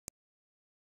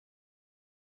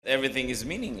Everything is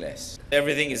meaningless.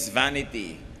 Everything is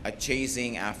vanity, a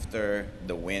chasing after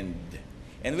the wind.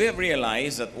 And we have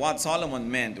realized that what Solomon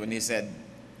meant when he said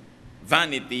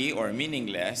vanity or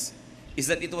meaningless is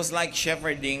that it was like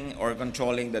shepherding or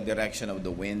controlling the direction of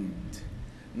the wind.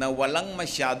 Na walang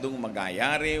masyadong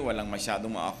magayari, walang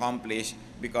masyadong ma-accomplish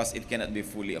because it cannot be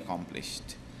fully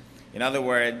accomplished. In other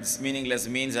words, meaningless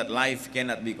means that life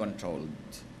cannot be controlled.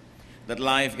 That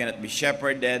life cannot be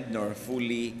shepherded nor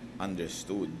fully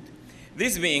understood.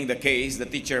 This being the case, the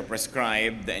teacher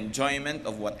prescribed the enjoyment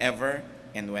of whatever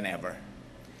and whenever.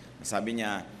 Sabi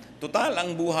niya, total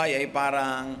ang buhay ay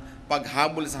parang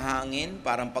paghabol sa hangin,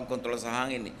 parang pagkontrol sa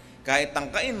hangin. Kahit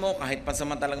tangkain mo, kahit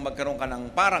pansamantalang magkaroon ka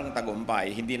ng parang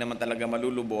tagumpay, hindi naman talaga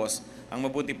malulubos, ang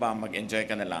mabuti pa, mag-enjoy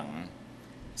ka na lang.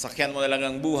 Sakyan mo na lang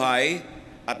ang buhay,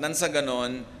 at nang sa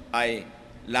ganon ay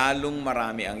lalong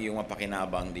marami ang iyong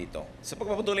mapakinabang dito. Sa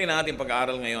pagpapatuloy natin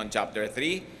pag-aaral ngayon, chapter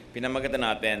 3, pinamagatan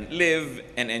natin, live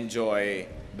and enjoy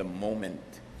the moment.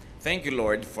 Thank you,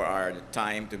 Lord, for our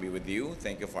time to be with you.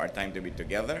 Thank you for our time to be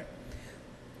together.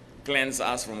 Cleanse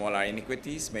us from all our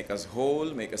iniquities. Make us whole,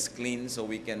 make us clean so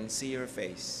we can see your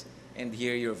face and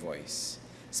hear your voice.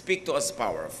 Speak to us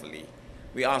powerfully.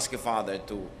 We ask you, Father,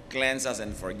 to cleanse us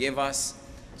and forgive us,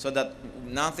 so that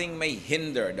nothing may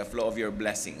hinder the flow of your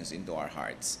blessings into our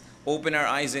hearts. Open our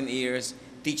eyes and ears.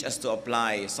 Teach us to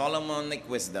apply Solomonic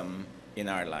wisdom in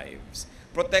our lives.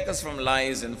 Protect us from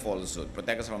lies and falsehood.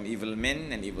 Protect us from evil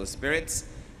men and evil spirits.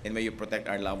 And may you protect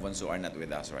our loved ones who are not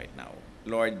with us right now.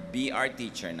 Lord, be our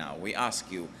teacher now. We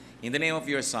ask you, in the name of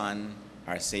your Son,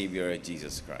 our Savior,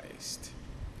 Jesus Christ.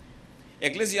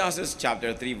 Ecclesiastes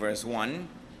chapter 3, verse 1.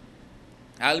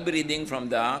 I'll be reading from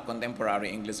the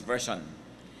Contemporary English Version.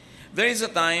 There is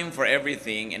a time for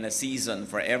everything and a season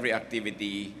for every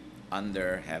activity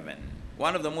under heaven.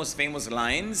 One of the most famous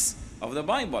lines of the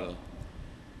Bible.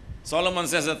 Solomon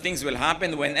says that things will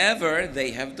happen whenever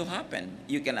they have to happen.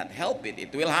 You cannot help it.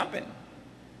 It will happen.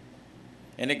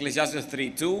 In Ecclesiastes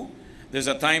 3:2, there's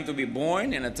a time to be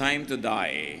born and a time to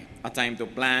die, a time to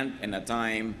plant and a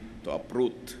time to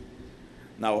uproot.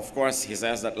 Now, of course, he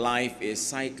says that life is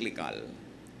cyclical.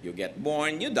 You get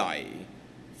born, you die.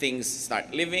 Things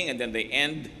start living and then they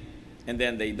end and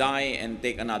then they die and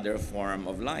take another form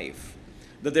of life.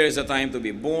 That there is a time to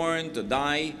be born, to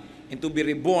die, and to be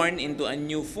reborn into a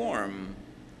new form,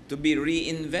 to be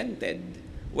reinvented.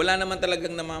 Wala naman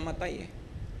talagang namamatay eh.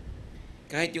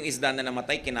 Kahit yung isda na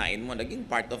namatay, kinain mo, naging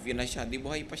part of you na siya, di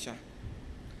buhay pa siya.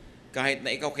 Kahit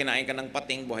na ikaw kinain ka ng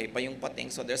pating, buhay pa yung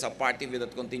pating. So there's a part of you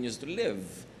that continues to live.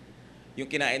 Yung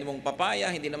kinain mong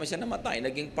papaya, hindi naman siya namatay,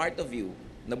 naging part of you.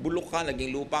 Nabulok ka,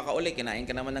 naging lupa ka uli, kinain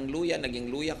ka naman ng luya, naging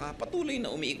luya ka, patuloy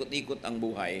na umiikot-ikot ang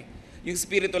buhay. Yung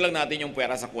spirito lang natin yung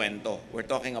pwera sa kwento. We're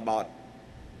talking about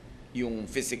yung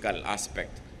physical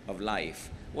aspect of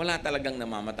life. Wala talagang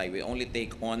namamatay. We only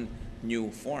take on new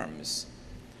forms.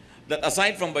 That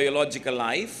aside from biological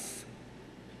life,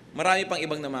 marami pang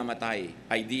ibang namamatay.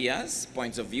 Ideas,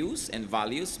 points of views, and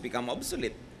values become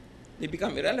obsolete. They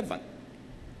become irrelevant.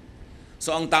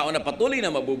 So ang tao na patuloy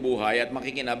na mabubuhay at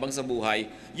makikinabang sa buhay,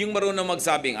 yung marunong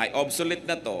magsabing, ay obsolete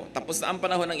na to, tapos na ang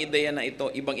panahon ng ideya na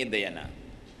ito, ibang ideya na.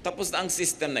 Tapos na ang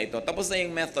system na ito, tapos na yung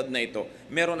method na ito,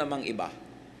 meron namang iba.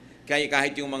 Kaya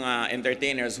kahit yung mga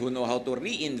entertainers who know how to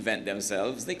reinvent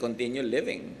themselves, they continue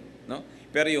living. No?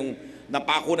 Pero yung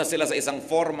napako na sila sa isang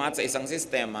format, sa isang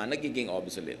sistema, nagiging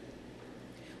obsolete.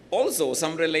 Also,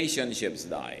 some relationships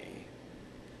die.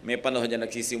 May panahon dyan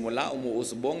nagsisimula,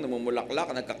 umuusbong,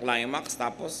 namumulaklak, nagka-climax,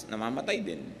 tapos namamatay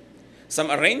din. Some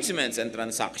arrangements and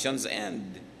transactions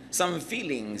end. Some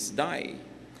feelings die.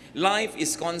 Life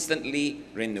is constantly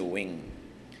renewing.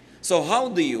 So how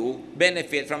do you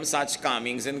benefit from such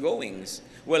comings and goings?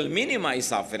 Well, minimize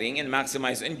suffering and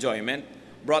maximize enjoyment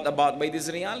brought about by this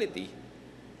reality.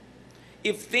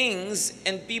 If things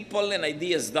and people and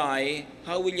ideas die,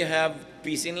 how will you have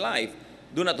peace in life?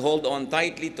 Do not hold on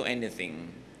tightly to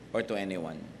anything or to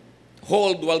anyone.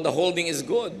 Hold while the holding is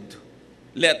good.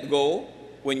 Let go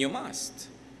when you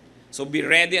must. So be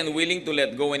ready and willing to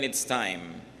let go when it's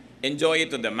time. Enjoy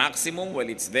it to the maximum while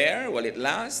it's there, while it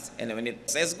lasts, and when it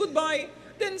says goodbye,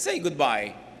 then say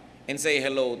goodbye and say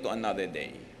hello to another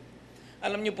day.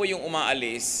 Alam niyo po yung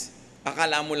umaalis,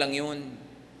 akala mo lang yun.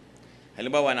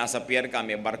 Halimbawa, nasa pier ka,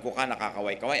 may barko ka,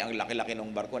 nakakaway-kaway, ang laki-laki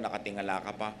ng barko, nakatingala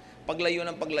ka pa. Paglayo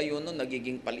nun,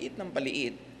 nagiging paliit ng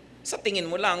paliit. Sa tingin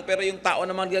mo lang, pero yung tao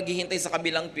naman naghihintay sa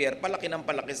kabilang pier, palaki ng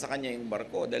palaki sa kanya yung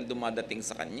barko dahil dumadating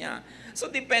sa kanya. So,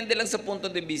 depende lang sa punto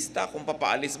de vista kung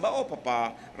papaalis ba o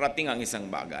paparating ang isang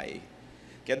bagay.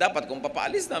 Kaya dapat kung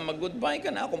papaalis na, mag-goodbye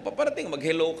ka na. Kung paparating,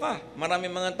 mag-hello ka.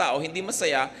 Maraming mga tao hindi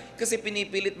masaya kasi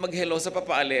pinipilit mag-hello sa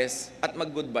papaalis at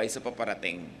mag-goodbye sa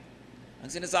paparating. Ang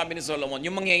sinasabi ni Solomon,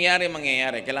 yung mangyayari,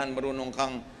 kailangan marunong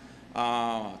kang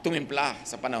tumimpla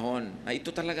sa panahon. Na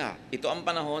ito talaga, ito ang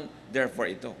panahon, therefore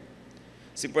ito.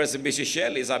 Si Percy Bysshe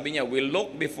Shelley, sabi niya, we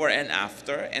look before and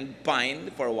after and pine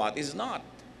for what is not.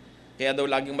 Kaya daw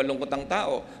laging malungkot ang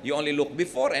tao. You only look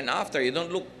before and after, you don't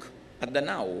look at the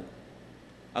now.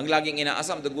 Ang laging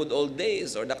inaasam, the good old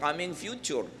days or the coming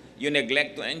future. You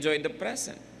neglect to enjoy the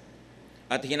present.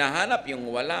 At hinahanap yung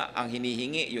wala, ang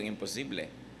hinihingi yung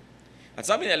imposible. At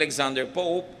sabi ni Alexander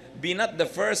Pope, be not the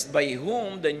first by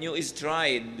whom the new is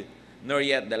tried, nor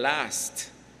yet the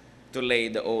last to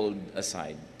lay the old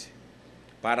aside.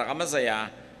 Para ka masaya,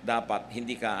 dapat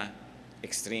hindi ka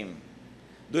extreme.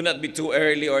 Do not be too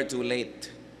early or too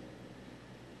late.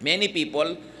 Many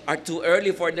people are too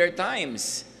early for their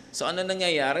times. So ano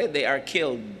nangyayari? They are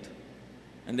killed.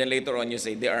 And then later on you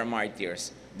say, they are martyrs,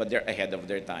 but they're ahead of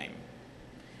their time.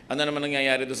 Ano naman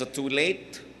nangyayari doon sa too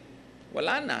late?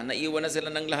 Wala na. Naiwan na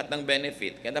sila ng lahat ng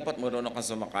benefit. Kaya dapat marunong kang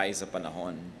sumakay sa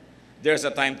panahon. There's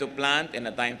a time to plant and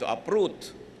a time to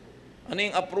uproot. Ano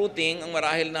yung uprooting? Ang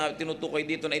marahil na tinutukoy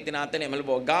dito na itinatanim.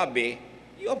 Halimbawa, gabi,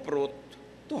 you uproot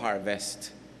to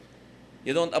harvest.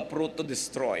 You don't uproot to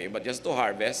destroy, but just to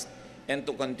harvest and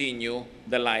to continue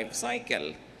the life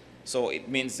cycle. So it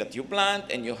means that you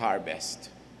plant and you harvest.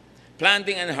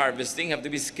 Planting and harvesting have to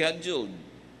be scheduled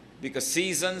because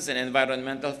seasons and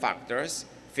environmental factors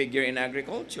figure in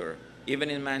agriculture, even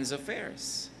in man's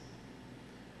affairs.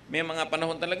 May mga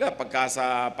panahon talaga, pagka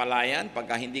sa palayan,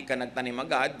 pagka hindi ka nagtanim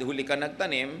agad, huli ka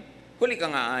nagtanim, huli ka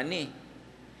nga ani.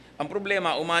 Ang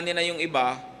problema, umani na yung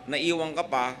iba, naiwang ka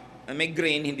pa, may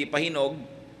grain, hindi pa hinog,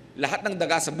 lahat ng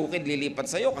daga sa bukid lilipat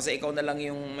sa'yo kasi ikaw na lang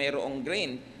yung mayroong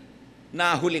grain.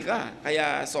 Nahuli ka,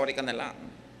 kaya sorry ka na lang.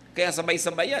 Kaya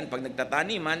sabay-sabay yan, pag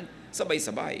nagtataniman,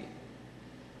 sabay-sabay.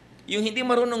 Yung hindi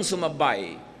marunong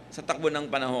sumabay sa takbo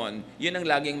ng panahon, yun ang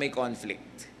laging may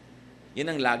conflict. Yun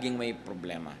ang laging may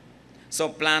problema. So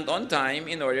plant on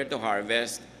time in order to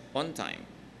harvest on time.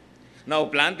 Now,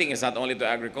 planting is not only to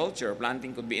agriculture.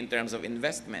 Planting could be in terms of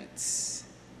investments.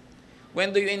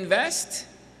 When do you invest?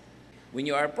 When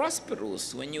you are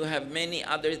prosperous, when you have many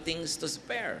other things to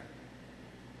spare.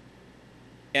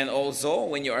 And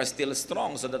also, when you are still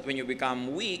strong, so that when you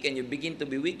become weak and you begin to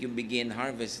be weak, you begin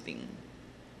harvesting.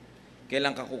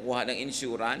 Kailan ka kukuha ng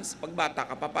insurance? Pag bata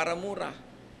ka pa, para mura.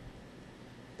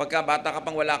 Pagka bata ka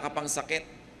pang wala ka pang sakit,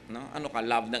 no? Ano ka,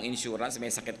 love ng insurance, may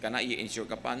sakit ka na, i-insure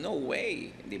ka pa? No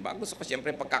way. Di ba? Gusto ko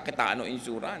siyempre pagkakitaan ng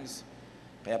insurance.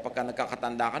 Kaya pagka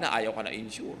nagkakatanda ka na, ayaw ka na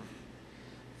insure.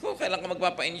 So, kailan ka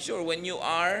magpapa-insure? When you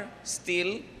are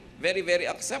still very, very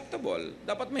acceptable.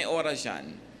 Dapat may oras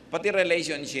yan. Pati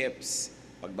relationships,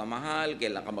 pagmamahal,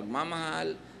 kailan ka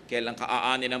magmamahal, kailan ka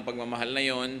aanin ang pagmamahal na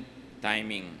yon,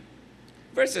 timing.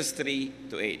 Verses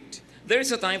 3 to 8. There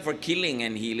is a time for killing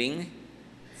and healing,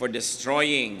 for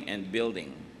destroying and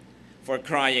building, for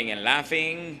crying and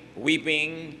laughing,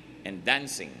 weeping and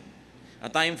dancing. A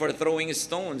time for throwing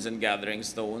stones and gathering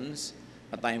stones,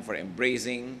 a time for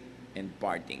embracing and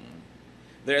parting.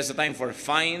 There is a time for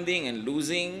finding and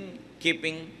losing,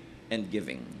 keeping and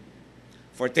giving.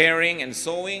 For tearing and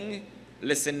sowing,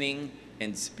 listening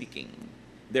and speaking.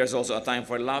 There's also a time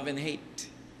for love and hate,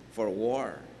 for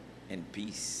war and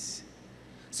peace.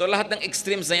 So lahat ng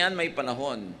extremes na yan may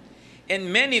panahon. And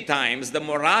many times, the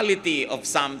morality of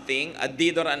something, a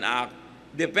deed or an act,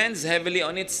 depends heavily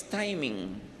on its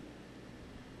timing.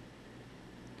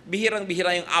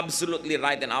 Bihirang-bihira yung absolutely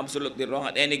right and absolutely wrong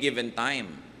at any given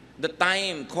time. The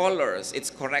time colors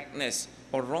its correctness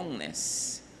or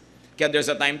wrongness. Kaya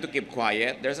there's a time to keep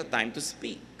quiet, there's a time to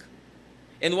speak.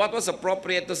 And what was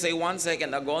appropriate to say 1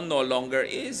 second ago no longer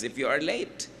is if you are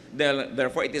late.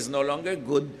 Therefore, it is no longer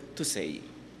good to say.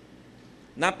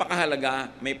 Napakahalaga,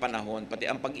 may panahon. Pati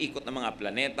ang pag-ikot ng mga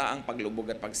planeta, ang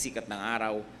paglubog at pagsikat ng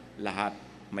araw, lahat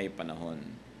may panahon.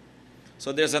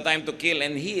 So there's a time to kill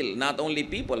and heal, not only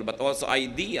people, but also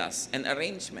ideas and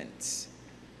arrangements.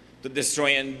 To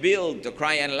destroy and build, to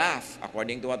cry and laugh,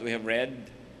 according to what we have read,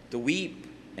 to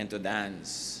weep and to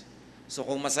dance. So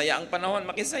kung masaya ang panahon,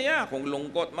 makisaya. Kung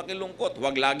lungkot, makilungkot.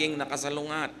 Huwag laging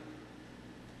nakasalungat.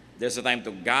 There's a time to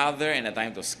gather and a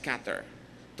time to scatter.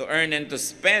 To earn and to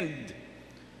spend.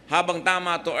 Habang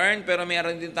tama to earn, pero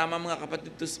mayroon din tama mga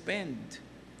kapatid to spend.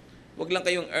 Huwag lang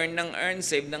kayong earn ng earn,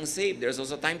 save ng save. There's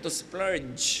also time to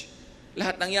splurge.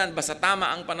 Lahat ng yan, basta tama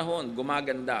ang panahon,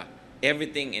 gumaganda.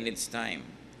 Everything in its time.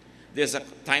 There's a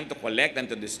time to collect and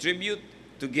to distribute,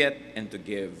 to get and to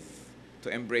give. To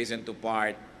embrace and to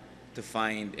part, to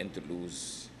find and to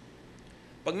lose.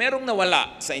 Pag merong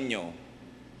nawala sa inyo,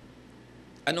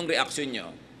 anong reaksyon nyo?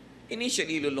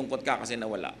 Initially, lulungkot ka kasi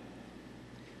nawala.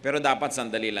 Pero dapat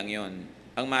sandali lang yon.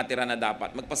 Ang matira na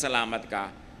dapat, magpasalamat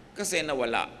ka kasi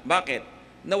nawala. Bakit?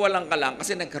 Nawalan ka lang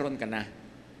kasi nagkaroon ka na.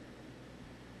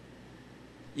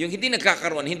 Yung hindi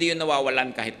nagkakaroon, hindi yun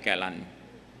nawawalan kahit kailan.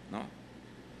 No?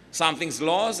 Something's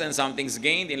lost and something's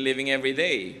gained in living every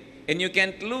day. And you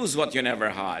can't lose what you never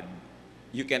had.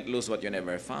 You can't lose what you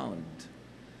never found.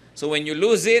 So when you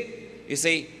lose it, you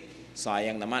say,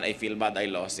 sayang naman, I feel bad, I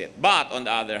lost it. But on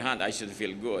the other hand, I should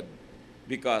feel good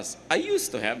because I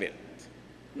used to have it.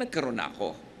 Nagkaroon na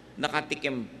ako.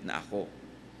 Nakatikim na ako.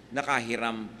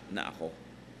 Nakahiram na ako.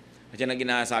 At yan ang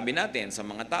ginasabi natin sa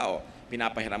mga tao.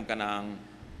 Pinapahiram ka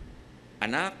ng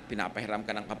anak, pinapahiram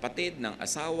ka ng kapatid, ng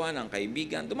asawa, ng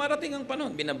kaibigan. Dumarating ang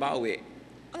panahon, binabawi.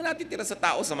 Ang natitira sa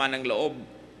tao, sama ng loob.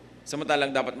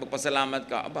 Samantalang dapat magpasalamat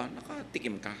ka, aba,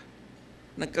 nakatikim ka.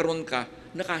 Nagkaroon ka,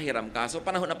 nakahiram ka. So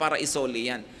panahon na para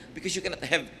isoli yan. Because you cannot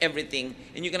have everything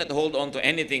and you cannot hold on to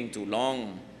anything too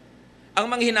long. Ang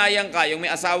manghinayang ka, yung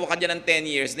may asawa ka dyan ng 10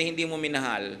 years na hindi mo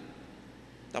minahal,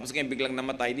 tapos kayo biglang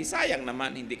namatay, di sayang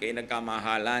naman, hindi kayo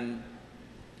nagkamahalan.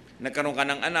 Nagkaroon ka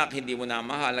ng anak, hindi mo na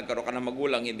mahal. Nagkaroon ka ng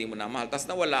magulang, hindi mo na mahal. Tapos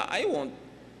nawala, I won't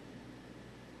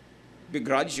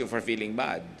begrudge you for feeling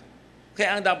bad.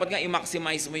 Kaya ang dapat nga,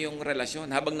 i-maximize mo yung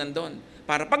relasyon habang nandun.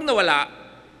 Para pag nawala,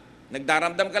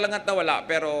 nagdaramdam ka lang at nawala,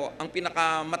 pero ang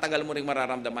pinakamatagal mo ring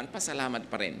mararamdaman, pasalamat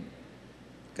pa rin.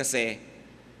 Kasi,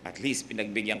 at least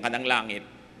pinagbigyan ka ng langit,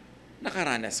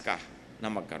 nakaranas ka na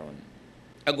magkaroon.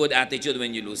 A good attitude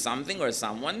when you lose something or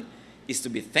someone is to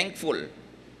be thankful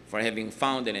for having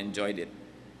found and enjoyed it.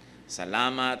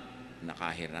 Salamat,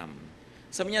 nakahiram.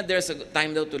 Sabi niya, there's a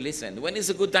time daw to listen. When is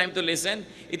a good time to listen?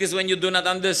 It is when you do not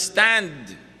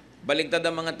understand. Baligtad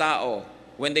ang mga tao.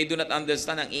 When they do not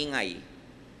understand, ang ingay.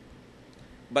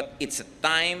 But it's a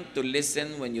time to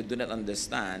listen when you do not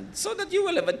understand so that you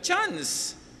will have a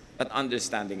chance at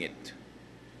understanding it.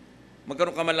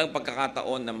 Magkaroon ka man lang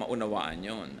pagkakataon na maunawaan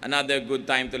yon. Another good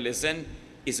time to listen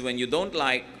is when you don't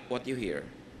like what you hear.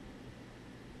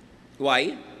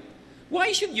 Why? Why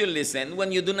should you listen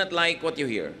when you do not like what you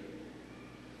hear?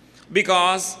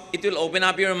 Because it will open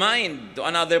up your mind to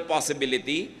another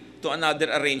possibility, to another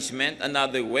arrangement,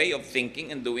 another way of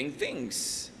thinking and doing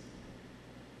things.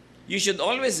 You should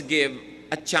always give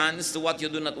a chance to what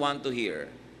you do not want to hear.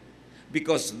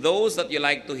 Because those that you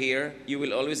like to hear, you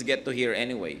will always get to hear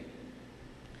anyway.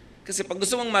 Kasi pag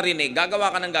gusto mong marinig,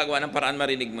 gagawa ka ng paraan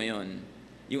marinig mo yon.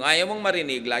 Yung ayaw mong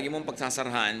marinig, lagi mong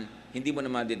pagsasarahan, hindi mo na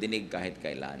madidinig kahit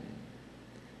kailan.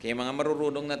 Kaya mga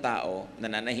marurunong na tao,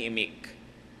 nananahimik.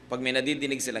 Pag may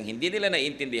nadidinig silang hindi nila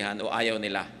naiintindihan o ayaw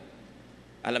nila,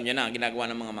 alam nyo na, ang ginagawa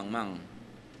ng mga mangmang.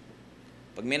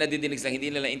 Pag may nadidinig silang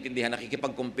hindi nila naiintindihan,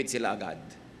 nakikipag-compete sila agad.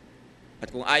 At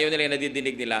kung ayaw nila yung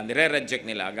nadidinig nila, nire-reject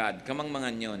nila agad.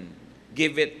 Kamangmangan yun.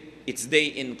 Give it its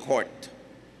day in court.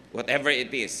 Whatever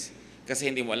it is.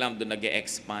 Kasi hindi mo alam, doon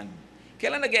nag-e-expand.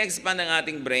 Kailan nag-e-expand ang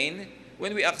ating brain?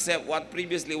 When we accept what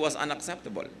previously was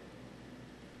unacceptable.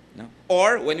 No?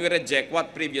 Or when we reject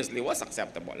what previously was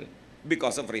acceptable.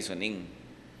 Because of reasoning.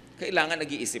 Kailangan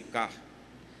nag-iisip ka.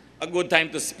 A good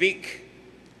time to speak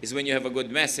is when you have a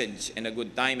good message and a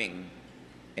good timing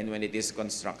and when it is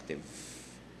constructive.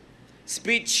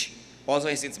 Speech also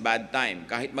has its bad time.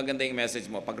 Kahit maganda yung message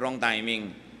mo, pag wrong timing,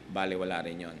 baliwala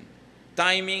rin yun.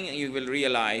 Timing, you will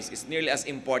realize, is nearly as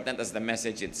important as the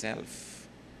message itself.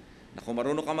 Na kung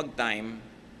marunong ka mag-time,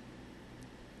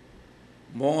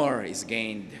 more is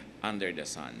gained under the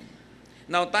sun.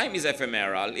 Now, time is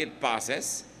ephemeral. It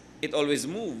passes. It always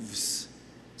moves.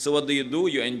 So what do?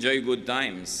 You enjoy good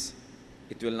times.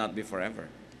 It will not be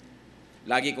forever.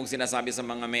 Lagi kong sinasabi sa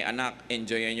mga may anak,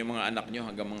 enjoyin yung mga anak nyo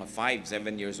hanggang mga 5,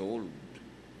 7 years old.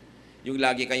 Yung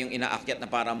lagi kayong inaakyat na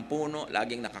parang puno,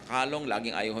 laging nakakalong,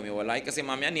 laging ayaw humiwalay. Kasi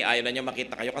mamaya, ayaw na nyo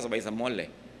makita kayo kasabay sa mall eh.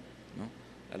 No?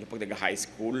 Lalo pag nag-high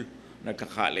school,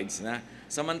 nagka-college na.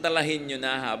 Samantalahin nyo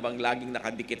na habang laging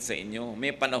nakadikit sa inyo. May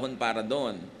panahon para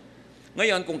doon.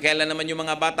 Ngayon, kung kailan naman yung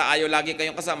mga bata ayaw lagi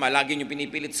kayong kasama, lagi nyo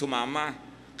pinipilit sumama.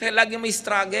 Kaya lagi may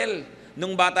struggle.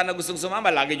 Nung bata na gustong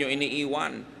sumama, lagi nyo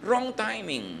iniiwan. Wrong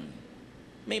timing.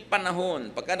 May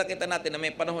panahon. Pagka nakita natin na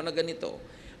may panahon na ganito,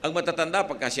 ang matatanda,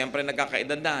 pagka siyempre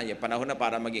nagkakaedad na, yung panahon na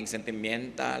para maging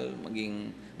sentimental,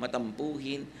 maging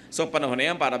matampuhin. So panahon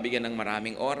na yan para bigyan ng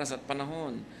maraming oras at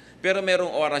panahon. Pero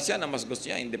merong oras siya na mas gusto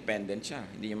niya, independent siya.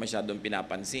 Hindi niya masyadong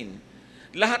pinapansin.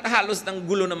 Lahat halos ng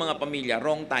gulo ng mga pamilya,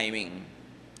 wrong timing.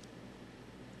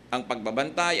 Ang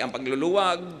pagbabantay, ang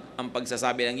pagluluwag, ang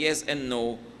pagsasabi ng yes and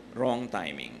no, wrong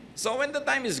timing. So when the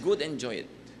time is good, enjoy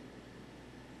it.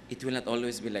 It will not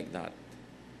always be like that.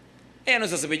 Eh ano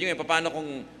sasabihin nyo, paano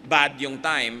kung bad yung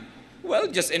time?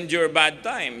 Well, just endure bad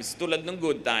times. Tulad ng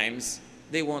good times,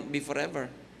 they won't be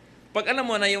forever. Pag alam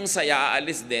mo na yung saya,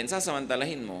 aalis din,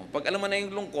 sasamantalahin mo. Pag alam mo na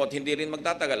yung lungkot, hindi rin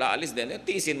magtatagal, aalis din,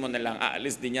 tiisin mo na lang,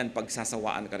 aalis din yan,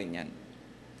 pagsasawaan ka rin yan.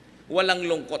 Walang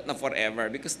lungkot na forever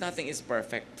because nothing is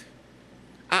perfect.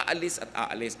 Aalis at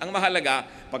aalis. Ang mahalaga,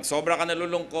 pag sobra ka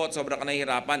nalulungkot, sobra ka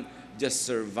nahihirapan, just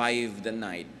survive the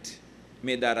night.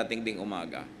 May darating ding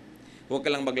umaga. Huwag ka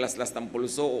lang maglaslas ng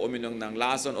pulso o uminom ng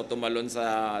lason o tumalon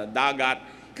sa dagat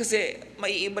kasi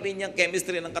maiiba rin yung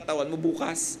chemistry ng katawan mo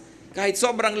bukas. Kahit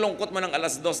sobrang lungkot mo ng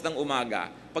alas 2 ng umaga,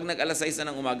 pag nag-alas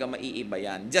 6 ng umaga, maiiba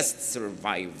yan. Just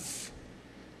survive.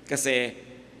 Kasi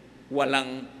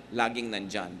walang laging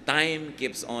nandyan. Time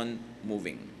keeps on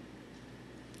moving.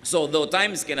 So though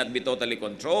times cannot be totally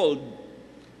controlled,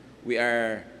 we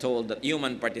are told that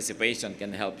human participation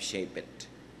can help shape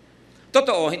it.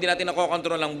 Totoo, hindi natin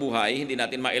nakokontrol ang buhay, hindi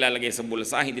natin mailalagay sa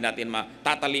bulsa, hindi natin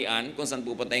matatalian kung saan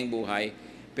pupunta yung buhay,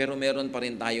 pero meron pa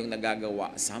rin tayong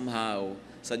nagagawa somehow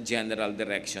sa general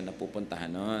direction na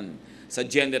pupuntahan nun. Sa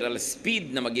general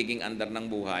speed na magiging andar ng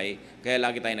buhay, kaya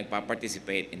lagi tayong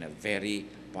nagpa-participate in a very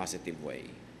positive way.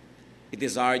 It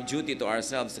is our duty to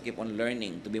ourselves to keep on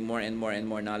learning, to be more and more and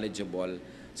more knowledgeable,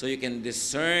 so you can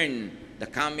discern the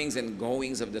comings and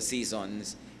goings of the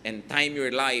seasons and time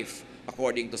your life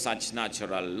according to such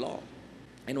natural law.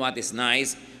 And what is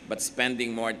nice, but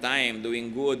spending more time doing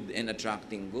good and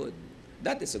attracting good.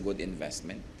 That is a good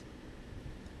investment.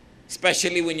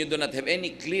 Especially when you do not have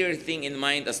any clear thing in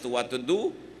mind as to what to do,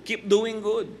 keep doing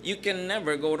good. You can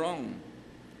never go wrong.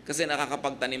 Kasi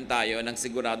nakakapagtanim tayo ng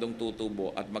siguradong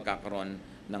tutubo at magkakaroon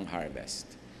ng harvest.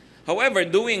 However,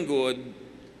 doing good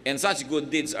and such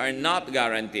good deeds are not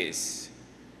guarantees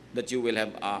that you will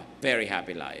have a very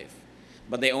happy life.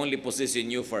 But they only position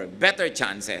you for better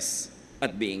chances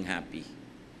at being happy.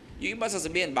 Yung iba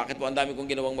sasabihin, bakit po ang dami kong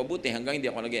ginawang mabuti hanggang hindi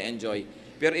ako nag-enjoy?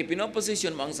 Pero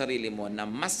ipinoposisyon mo ang sarili mo na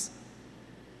mas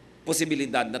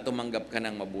posibilidad na tumanggap ka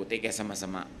ng mabuti kaysa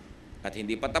masama. At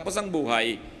hindi pa tapos ang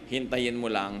buhay, hintayin mo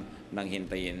lang nang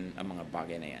hintayin ang mga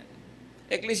bagay na yan.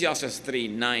 Ecclesiastes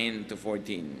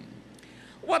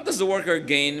 3:9-14. What does the worker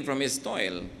gain from his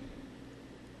toil?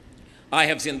 I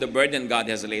have seen the burden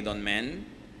God has laid on men.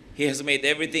 He has made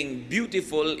everything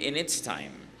beautiful in its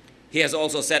time. He has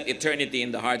also set eternity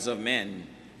in the hearts of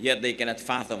men, yet they cannot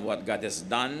fathom what God has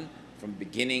done from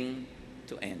beginning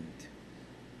to end.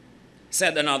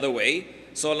 Said another way,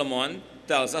 Solomon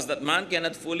tells us that man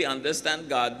cannot fully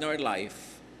understand God nor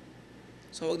life.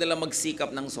 So huwag nila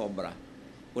magsikap ng sobra.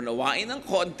 Unawain ng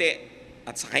konti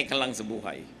at sakay ka lang sa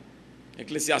buhay.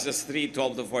 Ecclesiastes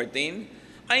 3:12-14,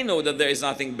 I know that there is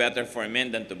nothing better for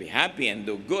men than to be happy and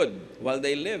do good while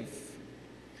they live,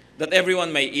 that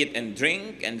everyone may eat and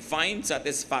drink and find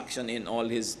satisfaction in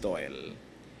all his toil.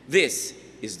 This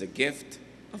is the gift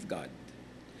of God.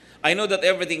 I know that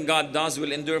everything God does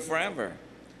will endure forever.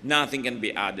 Nothing can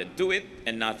be added to it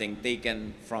and nothing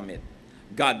taken from it.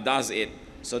 God does it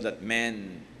so that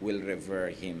men will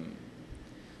revere him.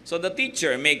 So the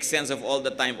teacher makes sense of all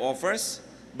the time offers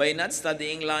by not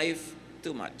studying life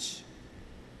too much.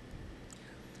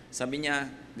 Sabi niya,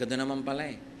 gano'n naman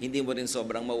pala eh. Hindi mo rin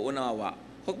sobrang mauunawa.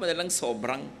 Huwag mo na lang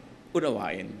sobrang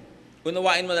unawain.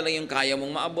 Unawain mo na lang yung kaya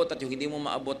mong maabot at yung hindi mo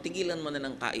maabot, tigilan mo na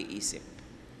ng kaiisip.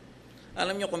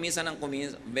 Alam niyo, kuminsan,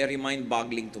 very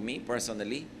mind-boggling to me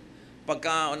personally.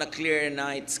 Pagka on a clear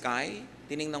night sky,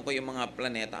 tiningnan ko yung mga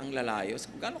planeta, ang lalayo.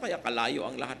 Gaano kaya kalayo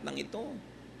ang lahat ng ito?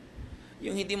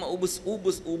 Yung hindi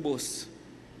maubos-ubos-ubos.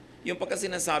 Yung pagka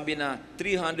sinasabi na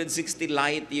 360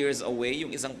 light years away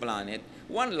yung isang planet,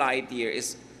 1 light year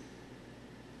is,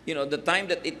 the time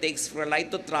that it takes for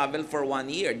light to travel for 1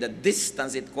 year, the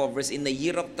distance it covers in a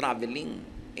year of traveling.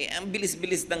 Ang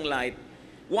bilis-bilis ng light.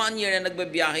 1 year na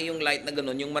nagbabiyahe yung light na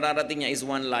ganun, yung mararating niya is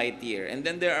 1 light year. And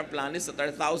then there are planets that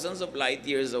are thousands of light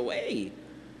years away.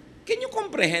 Can you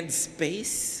comprehend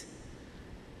space?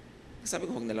 Sabi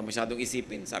ko, huwag na lang masyadong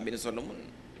isipin. Sabi ni Solomon,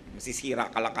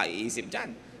 masisira ka lang kaiisip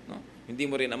dyan. No? Hindi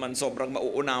mo rin naman sobrang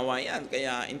mauunawa yan.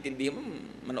 Kaya intindihin mo,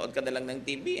 manood ka na lang ng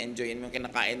TV, enjoyin mo yung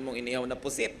kinakain mong inihaw na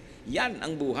pusit. Yan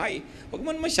ang buhay. Huwag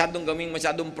mo masyadong gawing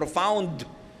masyadong profound.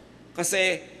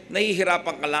 Kasi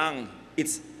nahihirapan ka lang.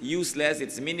 It's useless,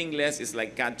 it's meaningless, it's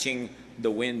like catching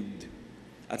the wind.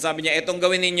 At sabi niya, etong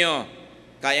gawin ninyo,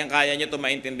 kayang-kaya niyo ito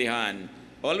maintindihan.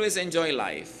 Always enjoy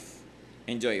life.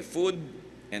 Enjoy food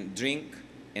and drink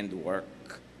and work.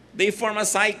 They form a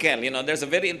cycle. There's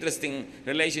a very interesting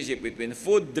relationship between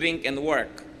food, drink, and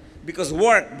work. Because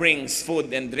work brings food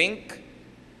and drink,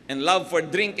 and love for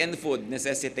drink and food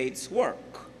necessitates work.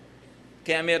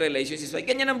 Kaya may relationships.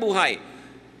 Ganyan ang buhay.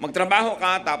 Magtrabaho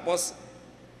ka, tapos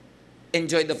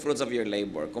enjoy the fruits of your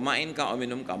labor. Kumain ka,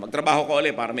 uminom ka, magtrabaho ka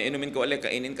ulit para may inumin ka ulit,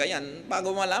 kainin ka yan,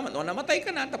 bago malaman, namatay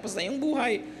ka na, tapos na yung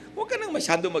buhay. Huwag ka nang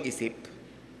masyado mag-isip.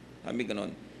 Sabi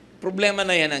ganun. Problema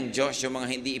na yan ng Diyos, yung mga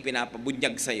hindi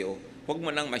ipinapabunyag sa'yo, huwag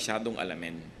mo nang masyadong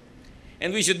alamin.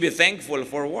 And we should be thankful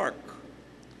for work.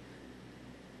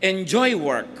 Enjoy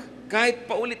work. Kahit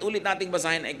paulit-ulit nating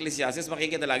basahin ang Ecclesiastes,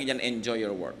 makikita lagi dyan, enjoy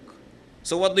your work.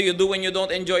 So what do you do when you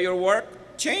don't enjoy your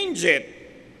work? Change it.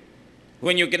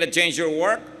 When you cannot change your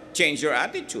work, change your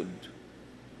attitude.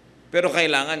 Pero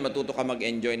kailangan matuto ka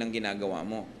mag-enjoy ng ginagawa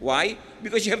mo. Why?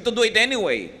 Because you have to do it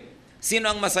anyway.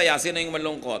 Sino ang masaya? Sino yung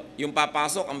malungkot? Yung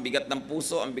papasok, ang bigat ng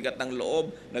puso, ang bigat ng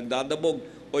loob, nagdadabog,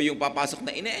 o yung papasok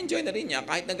na ine-enjoy na rin niya,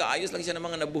 kahit nag-aayos lang siya ng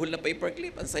mga nabuhol na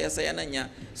paperclip, ang saya-saya na niya.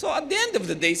 So at the end of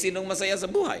the day, sinong masaya sa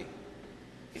buhay?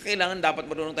 Kailangan dapat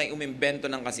marunong tayong umimbento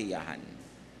ng kasiyahan.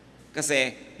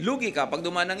 Kasi lugi ka pag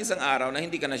dumaan ng isang araw na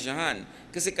hindi ka nasyahan.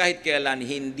 Kasi kahit kailan,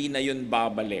 hindi na yun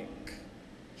babalik.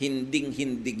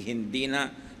 Hindi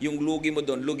na. Yung lugi mo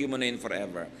doon, lugi mo na yun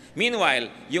forever.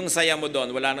 Meanwhile, yung saya mo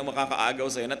doon, wala nang makakaagaw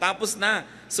sa'yo. Natapos na,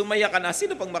 sumaya ka na,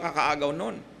 sino pang makakaagaw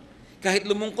noon? Kahit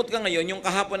lumungkot ka ngayon, yung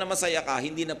kahapon na masaya ka,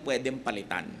 hindi na pwedeng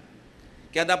palitan.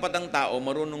 Kaya dapat ang tao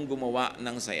marunong gumawa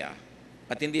ng saya.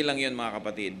 At hindi lang yun, mga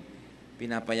kapatid,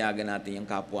 pinapayagan natin yung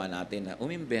kapwa natin na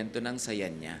umimbento ng saya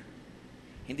niya.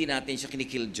 Hindi natin siya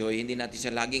kinikilljoy, hindi natin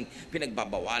siya laging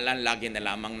pinagbabawalan, lagi na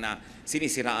lamang na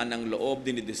sinisiraan ng loob,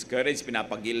 dinidiscourage,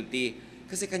 pinapagilty.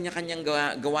 Kasi kanya-kanyang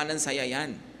gawa ng saya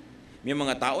yan. May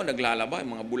mga tao naglalaba,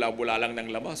 mga bula-bula lang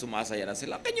ng laba, sumasaya na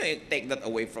sila. Can you take that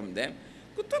away from them?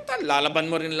 Kung total, lalaban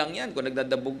mo rin lang yan. Kung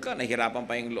nagdadabog ka, nahihirapan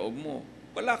pa yung loob mo.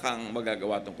 Wala kang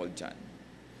magagawa tungkol dyan.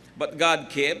 But God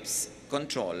keeps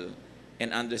control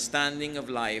and understanding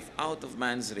of life out of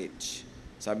man's reach.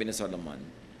 Sabi ni Solomon,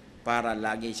 para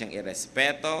lagi siyang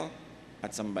irespeto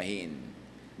at sambahin.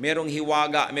 Merong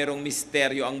hiwaga, merong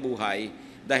misteryo ang buhay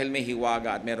dahil may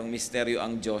hiwaga at merong misteryo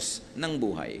ang Diyos ng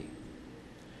buhay.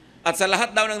 At sa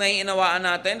lahat daw ng naiinawaan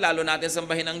natin, lalo natin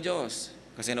sambahin ang Diyos.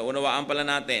 Kasi naunawaan pala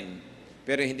natin.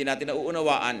 Pero hindi natin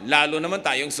nauunawaan, lalo naman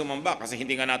tayong sumamba kasi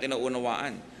hindi nga natin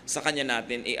nauunawaan. Sa Kanya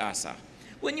natin iasa.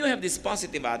 When you have this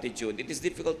positive attitude, it is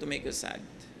difficult to make you sad.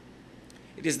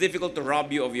 It is difficult to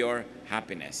rob you of your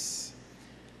happiness.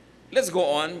 Let's go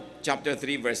on, chapter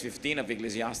 3, verse 15 of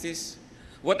Ecclesiastes.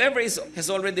 Whatever has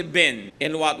already been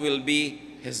and what will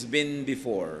be has been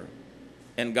before,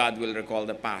 and God will recall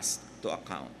the past to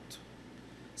account.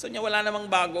 So niya, wala namang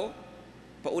bago.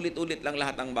 Paulit-ulit lang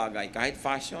lahat ng bagay. Kahit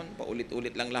fashion,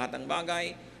 paulit-ulit lang lahat ng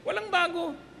bagay. Walang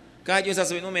bago. Kahit yung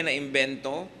sasabihin mo may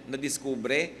na-imbento,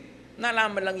 na-discover,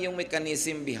 nalaman lang yung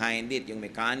mechanism behind it, yung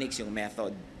mechanics, yung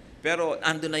method. Pero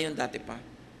ando na yun dati pa.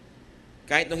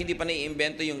 Kahit nung hindi pa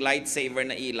nai-imbento yung lightsaber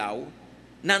na ilaw,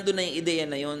 nandun na yung ideya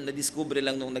na yun, na-discover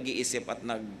lang nung nag-iisip at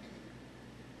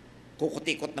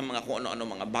nagkukutikot ng mga kung ano-ano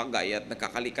mga bagay at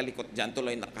nagkakalikalikot dyan,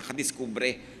 tuloy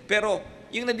nakakadiscover. Pero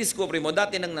yung na-discover mo,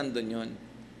 dati nang nandun yun.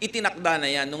 Itinakda na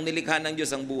yan, nung nilikha ng Diyos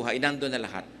ang buhay, nandun na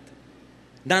lahat.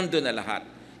 Nandun na lahat.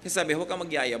 Kasi sabi, huwag ka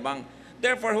magyayabang.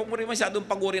 Therefore, huwag mo rin masyadong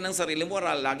pagurin ng sarili mo,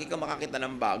 lagi ka makakita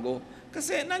ng bago.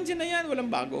 Kasi nandiyan na yan, walang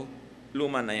bago.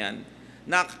 Luma na yan.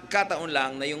 Nakataon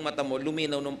lang na yung mata mo,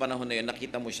 luminaw nung panahon na yun,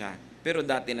 nakita mo siya, pero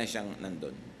dati na siyang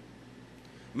nandun.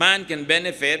 Man can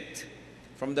benefit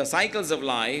from the cycles of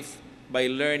life by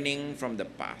learning from the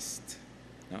past.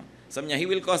 No? Sabi niya, He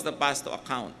will cause the past to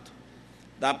account.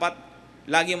 Dapat,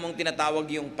 lagi mong tinatawag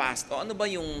yung past. O ano ba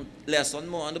yung lesson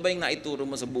mo? Ano ba yung naituro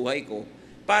mo sa buhay ko?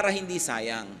 Para hindi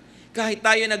sayang. Kahit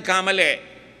tayo nagkamali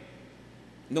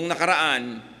nung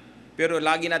nakaraan, pero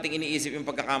lagi nating iniisip yung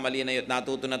pagkakamali na yun,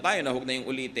 natuto na tayo na huwag na yung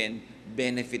ulitin,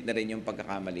 benefit na rin yung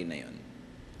pagkakamali na yun.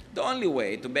 The only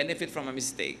way to benefit from a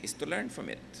mistake is to learn from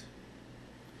it.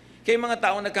 Kaya mga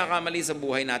taong nagkakamali sa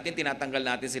buhay natin, tinatanggal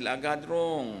natin sila agad,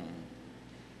 wrong.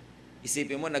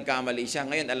 Isipin mo, nagkamali siya,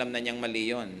 ngayon alam na niyang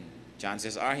mali yun.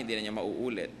 Chances are, hindi na niya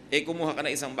mauulit. Kumuha ka na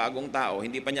isang bagong tao,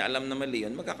 hindi pa niya alam na mali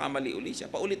yun, magkakamali uli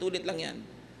siya. Paulit-ulit lang yan.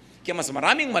 Kaya mas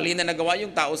maraming mali na nagawa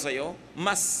yung tao sa'yo,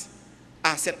 mas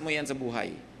asset mo yan sa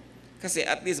buhay. Kasi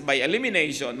at least by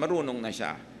elimination, marunong na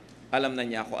siya. Alam na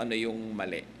niya kung ano yung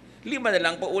mali. 5 na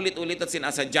lang, paulit-ulit at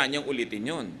sinasadya niyang ulitin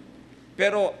yun.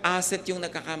 Pero asset yung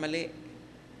nagkakamali.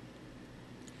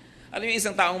 Alam yung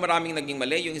isang taong maraming naging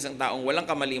mali, yung isang taong walang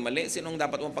kamali-mali, sinong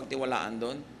dapat mong pagtiwalaan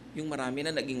doon? Yung marami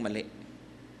na naging mali.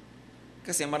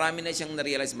 Kasi marami na siyang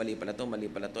na-realize, mali pala to, mali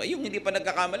pala to. Yung hindi pa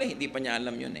nagkakamali, hindi pa niya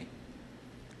alam yun eh.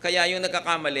 Kaya yung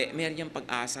nagkakamali, meron niyang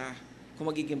pag-asa. Kung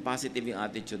magiging positive yung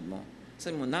attitude mo,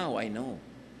 sabi mo, now I know.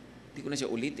 Hindi ko na siya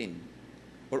ulitin.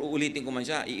 Or uulitin ko man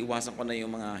siya, iiwasan ko na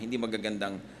yung mga hindi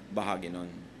magagandang bahagi nun.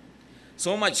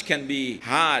 So much can be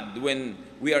had when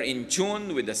we are in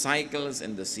tune with the cycles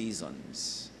and the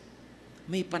seasons.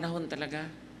 May panahon talaga.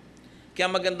 Kaya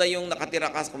maganda yung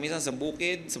nakatira ka minsan sa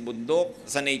bukid, sa bundok,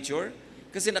 sa nature,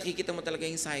 kasi nakikita mo talaga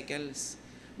yung cycles.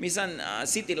 Minsan,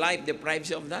 city life deprives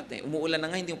you of that. Umuulan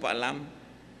na nga, hindi mo pa alam.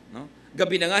 No?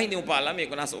 Gabi na nga, hindi mo pa alam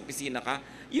kung nasa opisina ka.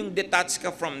 Yung detached ka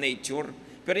from nature,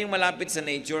 pero yung malapit sa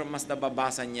nature, mas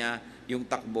nababasa niya yung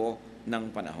takbo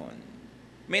ng panahon.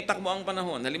 May takbo ang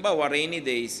panahon. Halimbawa, rainy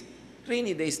days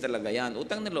talaga yan.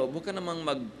 Utang na loob, huwag ka namang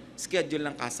mag-schedule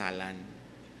ng kasalan.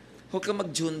 Huwag ka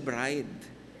mag-June bride.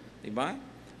 Diba?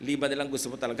 Liba nilang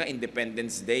gusto mo talaga,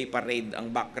 Independence Day, parade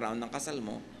ang background ng kasal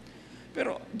mo.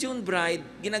 Pero June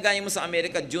bride, ginagaya mo sa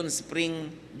Amerika, June spring,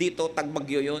 dito,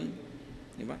 tagbagyo yun.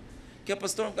 Diba? Kaya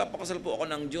pastor, kapakasal po ako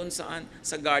ng June saan?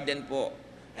 Sa garden po.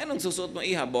 Anong susuot mo,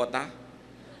 iha? Bota?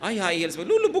 Ay, high heels mo.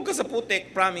 Lulubog ka sa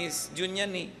putik, promise. June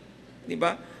yan eh.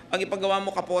 Diba? Ang ipagawa mo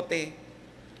kapote.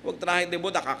 Huwag trahe de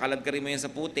boda, kakalad ka rin mo yan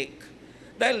sa putik.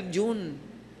 Dahil June.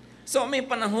 So may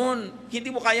panahon,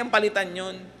 hindi mo kayang palitan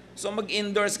yun. So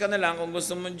mag-indoors ka na lang kung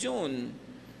gusto mo June.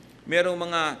 Merong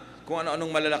mga kung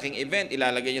ano-anong malalaking event,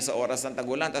 ilalagay niyo sa oras ng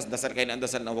tag-ulan, tapos dasal kayo ng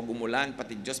dasal na huwag umulan,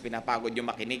 pati Diyos pinapagod yung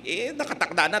makinig.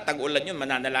 Nakatakda na, tag-ulan yun,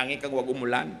 mananalangin kang huwag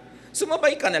umulan.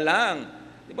 Sumabay ka na lang.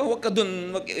 Diba? Huwag ka dun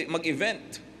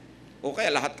mag-event. O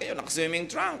kaya lahat kayo naka-swimming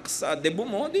trunks, sa debut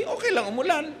mo, di okay lang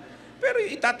umulan. Pero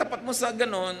itatapat mo sa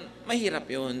ganon, mahirap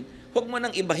yun. Huwag mo nang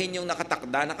ibahin yung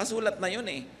nakatakda, nakasulat na yun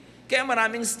eh. Kaya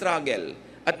maraming struggle.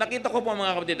 At nakita ko po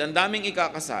mga kapatid, ang daming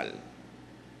ikakasal.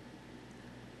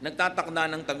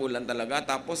 Nagtatakda ng tagulan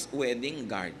talaga, tapos wedding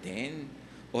garden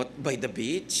o by the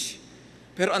beach.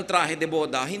 Pero ang trahe de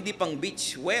boda, hindi pang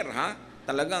beach wear ha,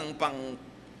 talagang pang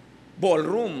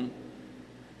ballroom.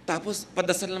 Tapos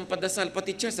padasal ng padasal,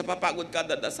 pati church, napapagod ka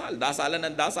dadasal, dasalan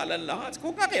lahat.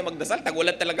 Kung nga kayo magdasal,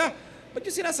 tagulan talaga. Ba't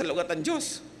yung sinasalugat ang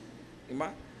Diyos?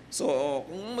 Diba? So,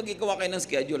 kung magigawa kayo ng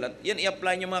schedule, at yan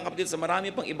i-apply nyo mga kapatid sa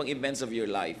marami pang ibang events of your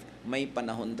life, may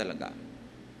panahon talaga.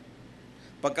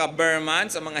 Pagka bare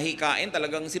months, ang mga hikain,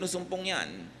 talagang sinusumpong yan.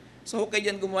 So, huwag kayo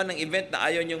dyan gumawa ng event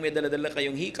na ayaw nyo may dala-dala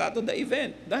kayong hika to the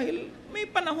event. Dahil may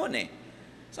panahon eh.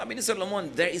 Sabi ni Solomon,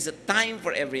 there is a time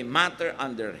for every matter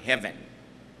under heaven.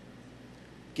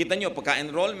 Kita nyo,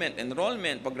 pagka-enrollment,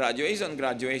 pag graduation.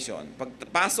 Pag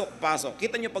pasok.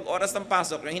 Kita nyo, pag oras ng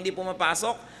pasok, yung hindi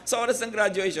pumapasok, sa oras ng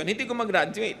graduation, hindi ko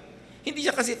mag-graduate. Hindi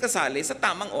siya kasi kasali sa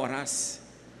tamang oras.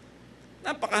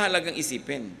 Napakahalagang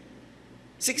isipin.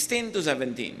 16 to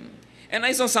 17. And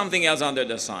I saw something else under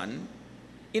the sun.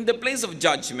 In the place of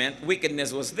judgment,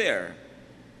 wickedness was there.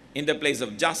 In the place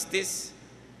of justice,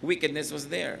 wickedness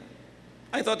was there.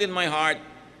 I thought in my heart,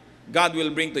 God will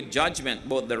bring to judgment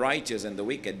both the righteous and the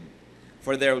wicked.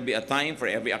 For there will be a time for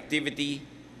every activity,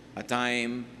 a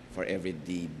time for every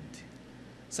deed.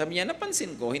 Sabi niya,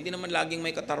 napansin ko, hindi naman laging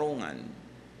may katarungan.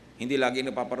 Hindi laging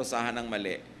napaparusahan ng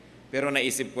mali. Pero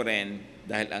naisip ko rin,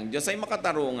 dahil ang Diyos ay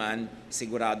makatarungan,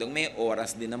 siguradong may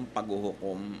oras din ng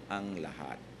paghuhukom ang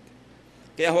lahat.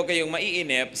 Kaya huwag kayong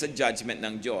maiinip sa judgment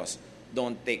ng Diyos.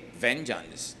 Don't take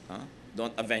vengeance. Huh?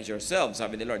 Don't avenge yourself.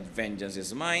 Sabi ni Lord, vengeance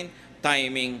is mine,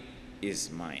 timing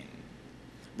is mine.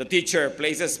 The teacher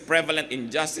places prevalent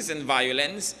injustice and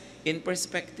violence in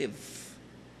perspective.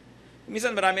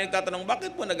 Minsan marami nagtatanong,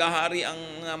 bakit po naghahari ang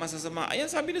masasama? Ayan,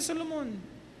 sabi ni Solomon.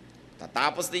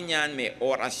 Tatapos din yan, may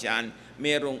oras yan,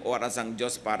 merong oras ang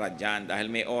Diyos para dyan,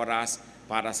 dahil may oras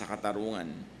para sa katarungan.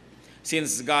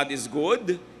 Since God is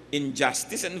good,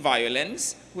 injustice and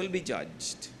violence will be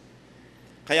judged.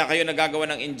 Kaya kayo nagagawa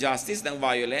ng injustice, ng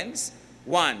violence.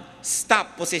 1,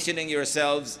 stop positioning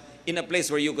yourselves in a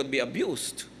place where you could be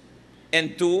abused.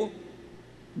 And 2,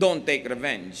 don't take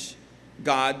revenge.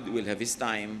 God will have His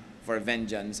time for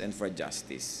vengeance and for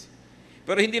justice.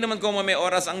 Pero hindi naman kung may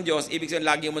oras ang Diyos, ibig sabihin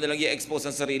lagi mo nalang i-expose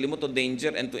ang sarili mo to danger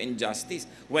and to injustice.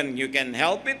 When you can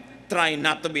help it, try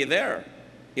not to be there.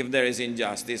 If there is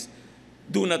injustice,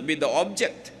 do not be the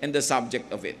object and the subject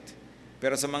of it.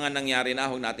 Pero sa mga nangyari na,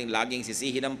 huwag nating laging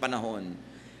sisihin ang panahon.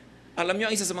 Alam nyo,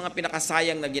 ang isa sa mga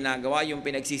pinakasayang na ginagawa, yung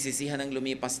pinagsisisihan ng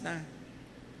lumipas na.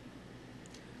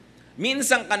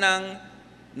 Minsan ka nang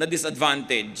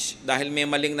na-disadvantage dahil may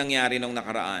maling nangyari nung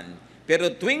nakaraan. Pero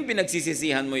tuwing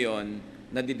pinagsisisihan mo yon,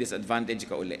 nadi-disadvantage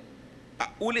ka uli.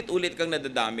 Ulit-ulit kang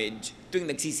nadadamage tuwing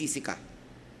nagsisisi ka.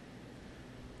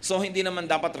 So, hindi naman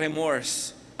dapat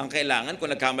remorse ang kailangan.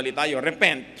 Kung nagkamali tayo,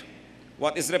 repent.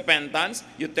 What is repentance?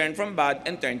 You turn from bad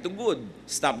and turn to good.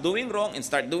 Stop doing wrong and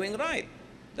start doing right.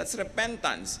 That's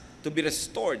repentance. To be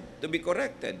restored, to be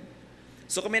corrected.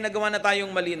 So, kung may nagawa na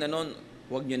tayong mali na nun,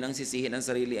 huwag nyo nang sisihin ang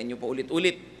sarili nyo pa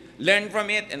ulit-ulit. Learn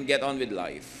from it and get on with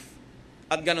life.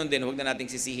 At ganun din, huwag na nating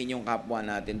sisihin yung kapwa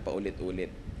natin paulit-ulit.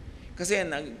 Kasi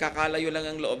nagkakalayo lang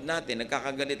ang loob natin,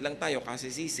 nagkakagalit lang tayo kasi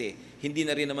sisi, hindi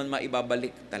na rin naman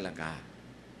maibabalik talaga.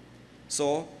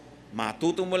 So,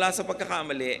 matuto mula sa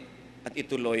pagkakamali at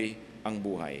ituloy ang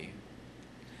buhay.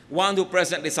 One who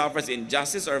presently suffers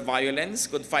injustice or violence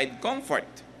could find comfort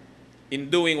in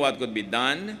doing what could be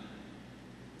done,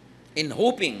 in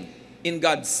hoping in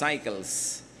God's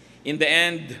cycles, in the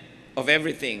end of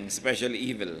everything, especially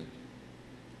evil.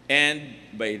 And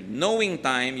by knowing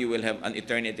time, you will have an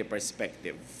eternity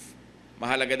perspective.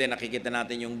 Mahalaga din nakikita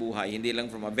natin yung buhay, hindi lang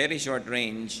from a very short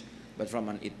range, but from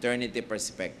an eternity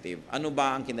perspective. Ano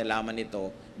ba ang kinalaman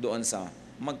nito doon sa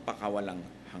magpakawalang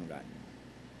hanggan?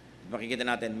 Makikita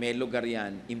natin, may lugar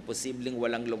yan, imposibleng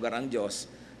walang lugar ang Diyos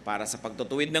para sa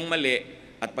pagtutuwid ng mali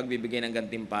at pagbibigay ng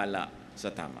gantimpala sa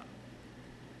tama.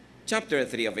 Chapter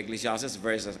 3 of Ecclesiastes,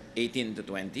 verses 18 to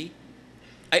 20.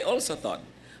 I also thought,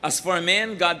 as for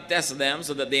men, God tests them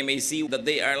so that they may see that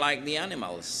they are like the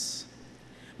animals.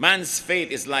 Man's fate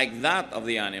is like that of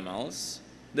the animals.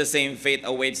 The same fate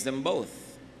awaits them both.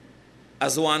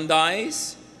 As one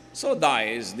dies, so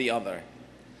dies the other.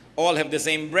 All have the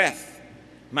same breath.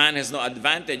 Man has no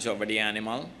advantage over the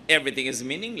animal. Everything is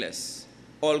meaningless.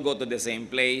 All go to the same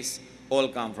place. All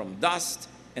come from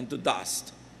dust, and to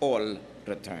dust all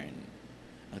return.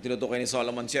 Ang tinutukoy ni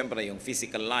Solomon, siyempre, yung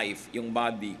physical life, yung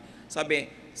body. Sabi,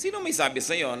 sino may sabi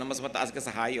sa iyo na mas mataas ka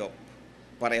sa hayop?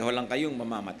 Pareho lang kayong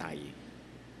mamamatay.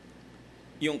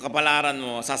 Yung kapalaran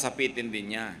mo, sasapitin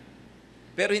din niya.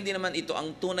 Pero hindi naman ito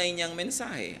ang tunay niyang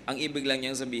mensahe. Ang ibig lang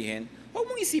niyang sabihin, huwag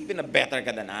mong isipin na better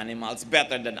ka than animals,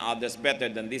 better than others, better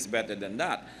than this, better than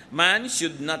that. Man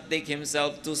should not take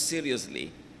himself too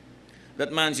seriously.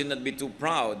 That man should not be too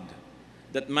proud.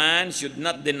 That man should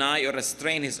not deny or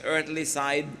restrain his earthly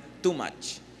side too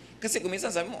much. Kasi kung minsan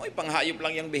sabi mo, oy, panghayop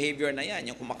lang yung behavior na yan,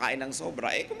 yung kumakain ng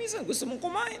sobra. Kung minsan gusto mong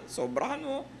kumain, sobrahan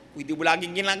mo. Kung hindi mo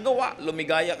laging ginagawa,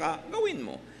 lumigaya ka, gawin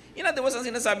mo. In other words, ang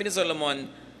sinasabi ni Solomon,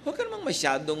 huwag ka namang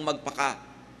masyadong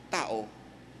magpaka-tao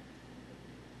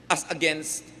as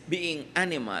against being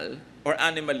animal or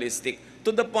animalistic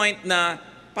to the point na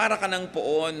para ka ng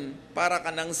poon, para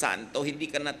ka ng santo, hindi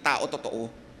ka na tao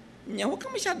totoo. Huwag ka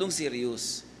masyadong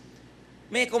serious.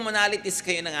 May commonalities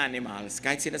kayo ng animals.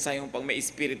 Kahit sinasayang pang may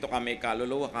espiritu ka, may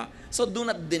kaluluwa ka. So do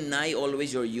not deny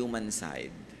always your human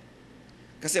side.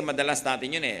 Kasi madalas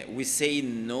natin yun eh. We say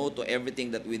no to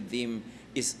everything that we deem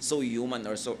is so human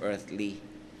or so earthly.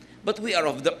 But we are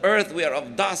of the earth, we are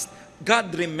of dust.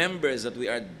 God remembers that we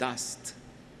are dust.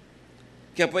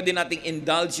 Kaya pwede nating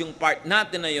indulge yung part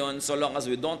natin na yun so long as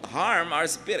we don't harm our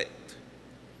spirit.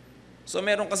 So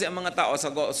meron kasi ang mga tao sa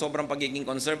sobrang pagiging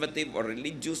conservative or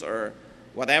religious or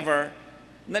whatever,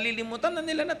 nalilimutan na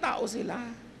nila na tao sila.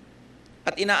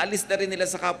 At inaalis na rin nila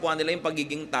sa kapwa nila yung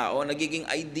pagiging tao, nagiging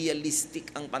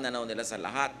idealistic ang pananaw nila sa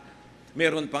lahat.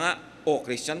 Meron pa nga,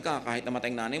 Christian ka, kahit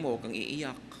namatay ang nanay mo, huwag kang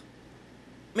iiyak.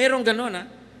 Meron gano'n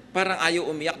parang ayaw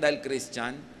umiyak dahil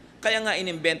Christian. Kaya nga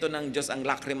inimbento ng Diyos ang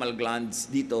lacrimal glands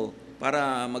dito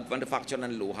para mag-manufacture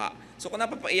ng luha. So kung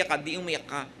napapaiyak ka, di umiyak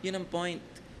ka. Yun ang point.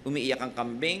 Umiiyak ang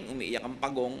kambing, umiiyak ang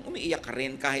pagong, umiiyak ka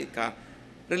rin kahit ka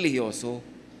reliyoso.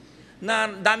 Na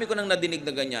dami ko nang nadinig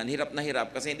na ganyan, hirap na hirap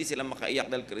kasi hindi sila makaiyak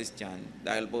dahil Christian,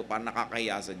 dahil po parang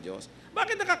nakakahiya sa Diyos.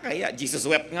 Bakit nakakahiya? Jesus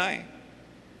wept nga eh.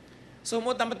 So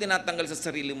mo dapat tinatanggal sa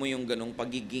sarili mo yung ganong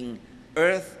pagiging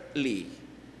earthly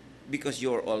because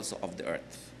you're also of the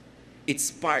earth. It's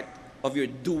part of your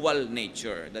dual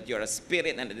nature, that you're a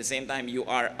spirit and at the same time you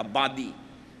are a body.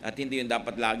 At hindi yun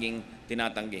dapat laging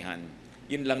tinatanggihan.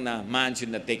 Yun lang na man should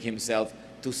not take himself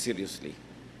too seriously.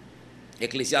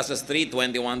 Ecclesiastes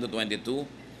 3:21 to 22.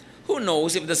 Who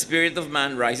knows if the spirit of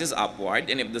man rises upward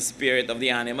and if the spirit of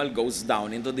the animal goes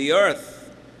down into the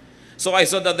earth? So I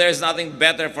saw that there is nothing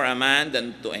better for a man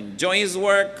than to enjoy his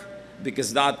work,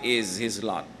 because that is his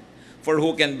lot. For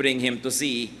who can bring him to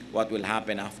see what will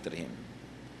happen after him?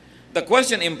 The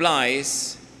question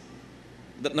implies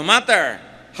that no matter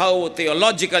how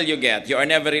theological you get, you are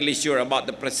never really sure about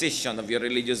the precision of your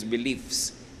religious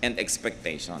beliefs and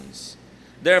expectations.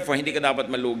 Therefore, hindi ka dapat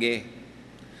malugi.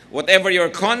 Whatever your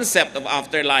concept of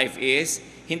afterlife is,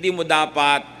 hindi mo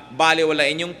dapat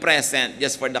baliwalain yung present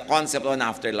just for the concept of an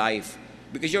afterlife.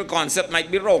 Because your concept might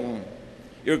be wrong.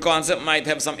 Your concept might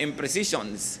have some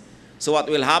imprecisions. So what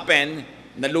will happen,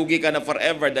 nalugi ka na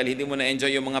forever dahil hindi mo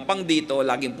na-enjoy yung mga pang dito,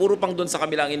 laging puro pang doon sa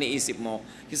kabilang iniisip mo.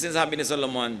 Kasi sabi ni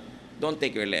Solomon, don't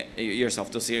take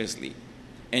yourself too seriously.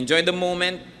 Enjoy the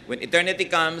moment. When eternity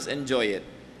comes, enjoy it.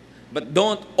 But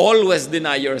don't always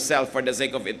deny yourself for the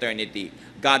sake of eternity.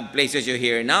 God places you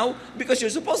here now because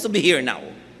you're supposed to be here now.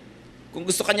 Kung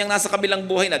gusto kanyang nasa kabilang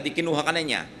buhay na, di kinuha ka na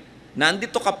niya.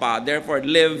 Nandito ka pa, therefore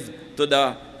live to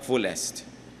the fullest.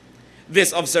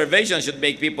 This observation should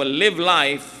make people live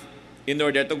life in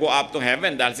order to go up to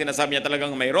heaven, dahil sinasabi niya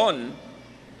talagang mayroon.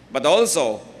 But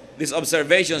also, this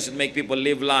observation should make people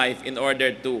live life in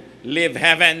order to live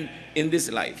heaven in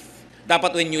this life.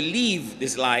 Dapat when you leave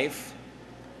this life,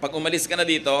 pag umalis ka na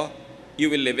dito, you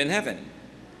will live in heaven.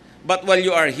 But while you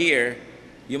are here,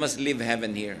 you must live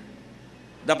heaven here.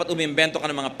 Dapat umimbento ka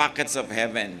ng mga pockets of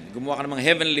heaven. Gumawa ka ng mga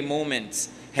heavenly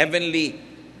moments, heavenly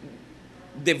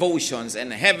devotions, and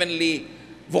heavenly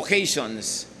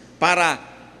vocations para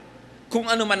kung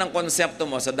ano man ang konsepto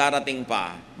mo sa darating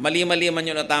pa, mali-mali man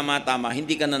yun na tama-tama,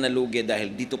 hindi ka na nalugi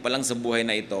dahil dito pa lang sa buhay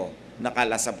na ito,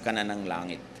 nakalasap ka na ng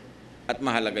langit. At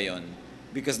mahalaga yon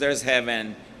because there's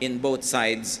heaven in both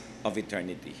sides of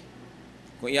eternity.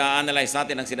 Kung i-analyze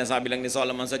natin ang sinasabi lang ni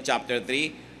Solomon sa chapter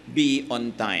 3, be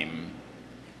on time.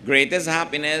 Greatest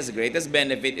happiness, greatest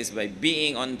benefit is by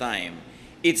being on time.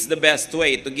 It's the best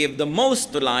way to give the most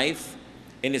to life,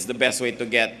 and it's the best way to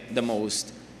get the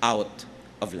most out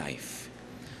of life.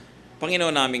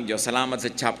 Panginoon naming Diyos, salamat sa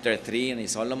chapter 3 ni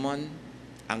Solomon.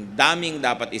 Ang daming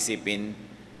dapat isipin,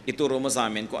 ituro mo sa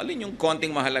amin kung alin yung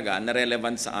konting mahalaga na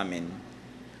relevant sa amin.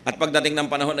 At pagdating ng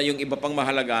panahon na yung iba pang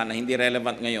mahalaga na hindi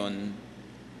relevant ngayon,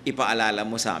 ipaalala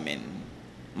mo sa amin.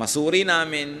 Masuri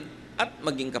namin at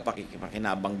maging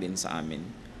kapakikinabang din sa amin.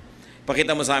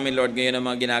 Pakita mo sa amin, Lord, ngayon ang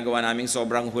mga ginagawa naming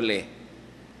sobrang huli,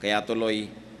 kaya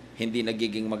tuloy hindi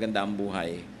nagiging maganda ang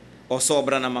buhay. O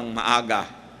sobra namang maaga,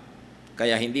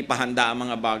 kaya hindi pa handa ang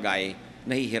mga bagay,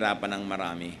 nahihirapan ang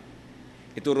marami.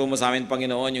 Ituro mo sa amin,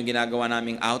 Panginoon, yung ginagawa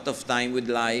naming out of time with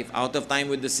life, out of time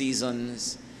with the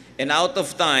seasons, and out of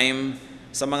time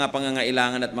sa mga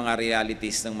pangangailangan at mga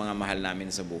realities ng mga mahal namin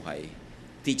sa buhay.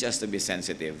 Teach us to be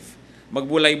sensitive.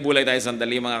 Magbulay-bulay tayo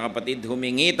sandali, mga kapatid.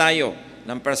 Humingi tayo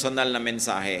ng personal na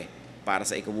mensahe para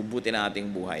sa ikabubuti na ating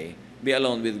buhay. Be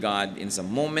alone with God in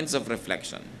some moments of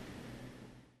reflection.